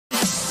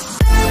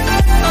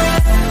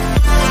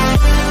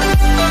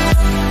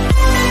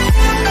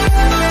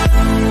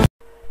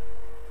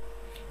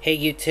Hey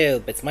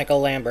YouTube, it's Michael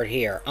Lambert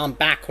here. I'm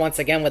back once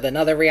again with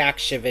another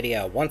reaction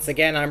video. Once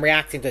again, I'm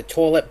reacting to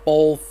Toilet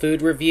Bowl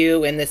food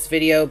review. In this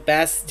video,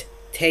 best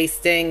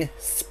tasting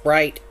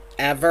Sprite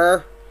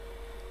ever.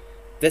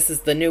 This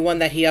is the new one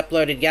that he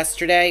uploaded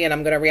yesterday, and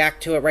I'm going to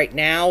react to it right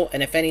now.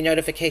 And if any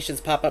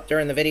notifications pop up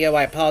during the video,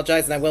 I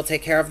apologize, and I will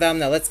take care of them.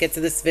 Now let's get to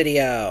this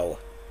video.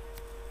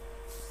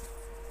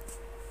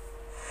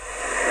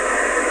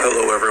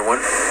 Hello everyone.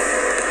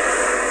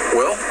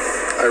 Well,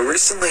 I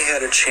recently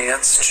had a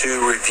chance to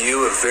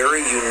review a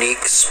very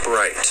unique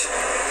Sprite.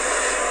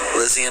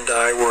 Lizzie and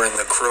I were in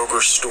the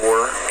Kroger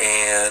store,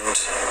 and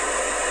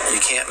you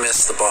can't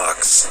miss the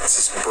box.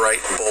 It's this bright,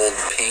 bold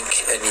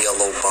pink and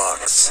yellow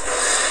box.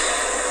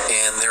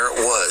 And there it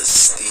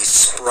was, the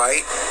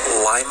Sprite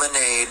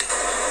Lemonade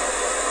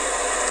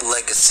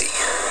Legacy.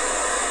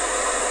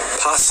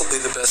 Possibly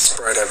the best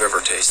Sprite I've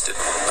ever tasted.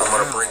 I'm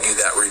going to bring you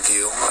that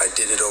review. I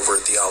did it over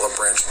at the Olive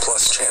Branch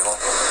Plus channel.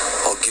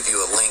 I'll give you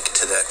a link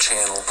to that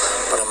channel,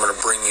 but I'm going to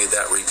bring you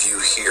that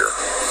review here.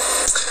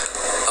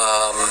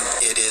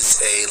 It is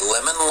a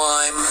lemon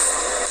lime,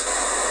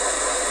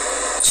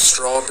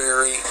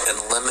 strawberry, and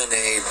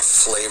lemonade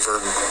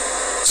flavored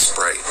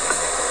Sprite.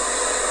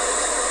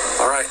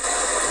 Alright,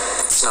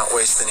 let's not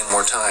waste any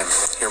more time.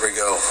 Here we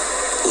go.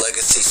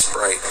 Legacy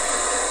Sprite.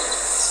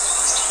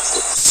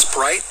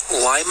 Sprite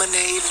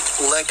Lemonade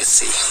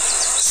Legacy,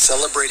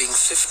 celebrating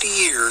 50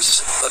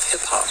 years of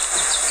hip-hop.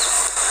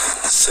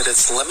 Said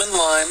it's lemon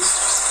lime,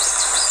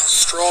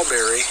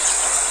 strawberry,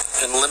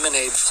 and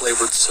lemonade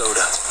flavored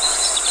soda.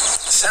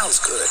 Sounds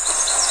good.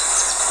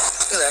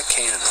 Look at that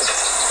can.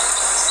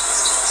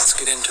 Let's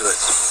get into it.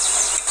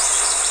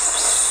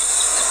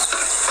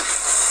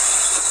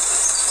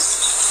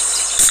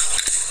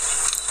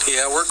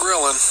 Yeah, we're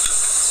grilling.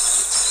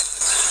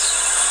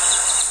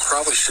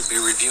 Probably should be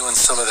reviewing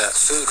some of that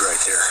food right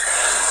there.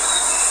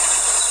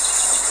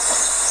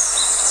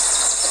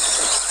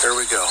 There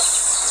we go.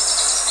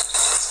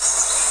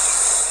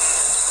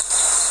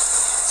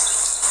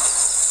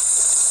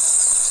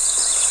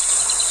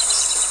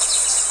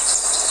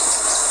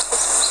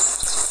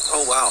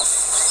 Oh, wow.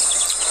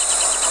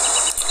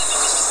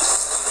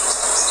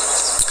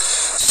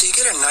 So you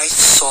get a nice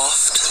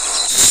soft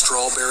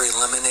strawberry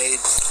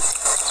lemonade.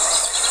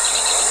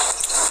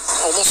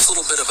 Almost a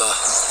little bit of a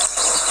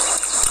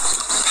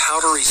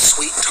powdery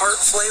sweet tart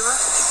flavor.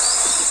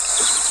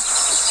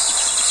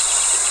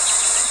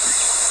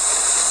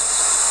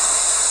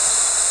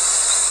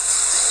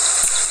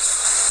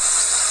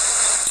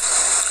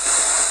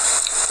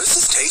 This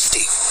is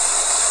tasty.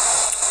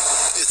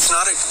 It's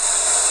not an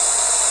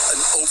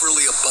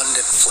overly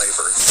abundant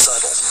flavor. It's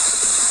subtle.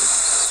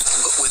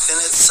 But within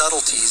its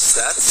subtleties,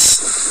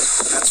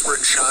 that's where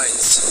it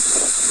shines.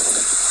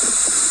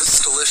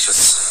 It's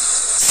delicious.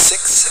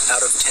 6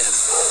 out of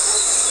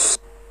 10.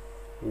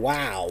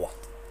 Wow.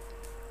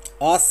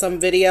 Awesome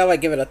video. I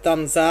give it a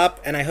thumbs up,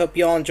 and I hope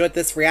you all enjoyed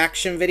this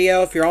reaction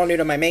video. If you're all new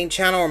to my main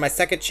channel or my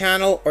second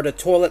channel or the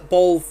Toilet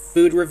Bowl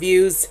food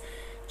reviews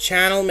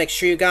channel, make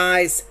sure you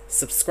guys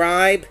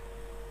subscribe,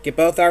 give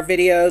both our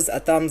videos a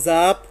thumbs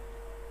up,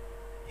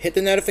 hit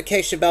the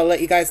notification bell to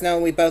let you guys know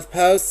when we both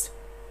post,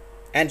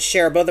 and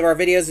share both of our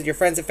videos with your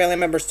friends and family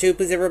members too,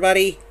 please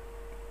everybody.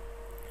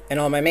 And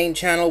on my main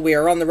channel, we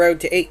are on the road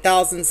to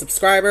 8,000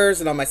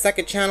 subscribers. And on my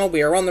second channel,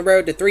 we are on the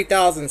road to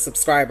 3,000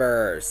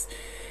 subscribers.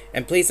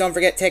 And please don't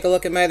forget to take a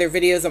look at my other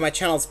videos on my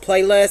channel's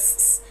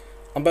playlists,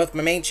 on both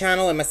my main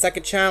channel and my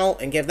second channel,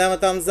 and give them a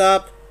thumbs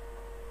up.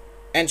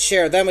 And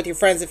share them with your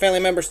friends and family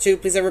members too,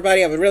 please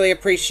everybody. I would really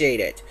appreciate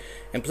it.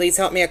 And please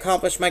help me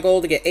accomplish my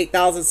goal to get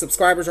 8,000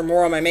 subscribers or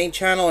more on my main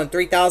channel and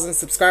 3,000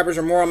 subscribers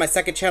or more on my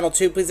second channel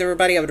too, please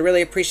everybody. I would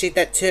really appreciate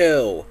that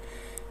too.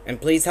 And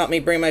please help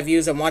me bring my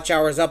views and watch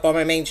hours up on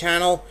my main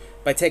channel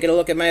by taking a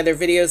look at my other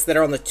videos that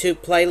are on the 2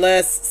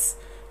 playlists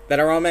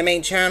that are on my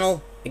main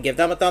channel, and give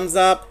them a thumbs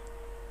up.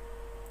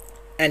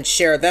 And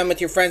share them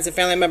with your friends and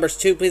family members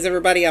too, please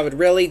everybody. I would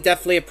really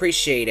definitely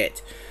appreciate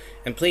it.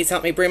 And please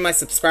help me bring my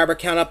subscriber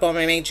count up on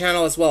my main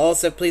channel as well.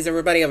 Also, please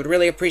everybody, I would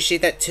really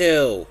appreciate that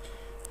too.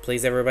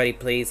 Please everybody,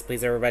 please,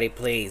 please everybody,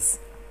 please.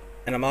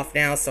 And I'm off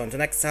now, so until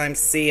next time,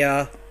 see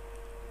ya.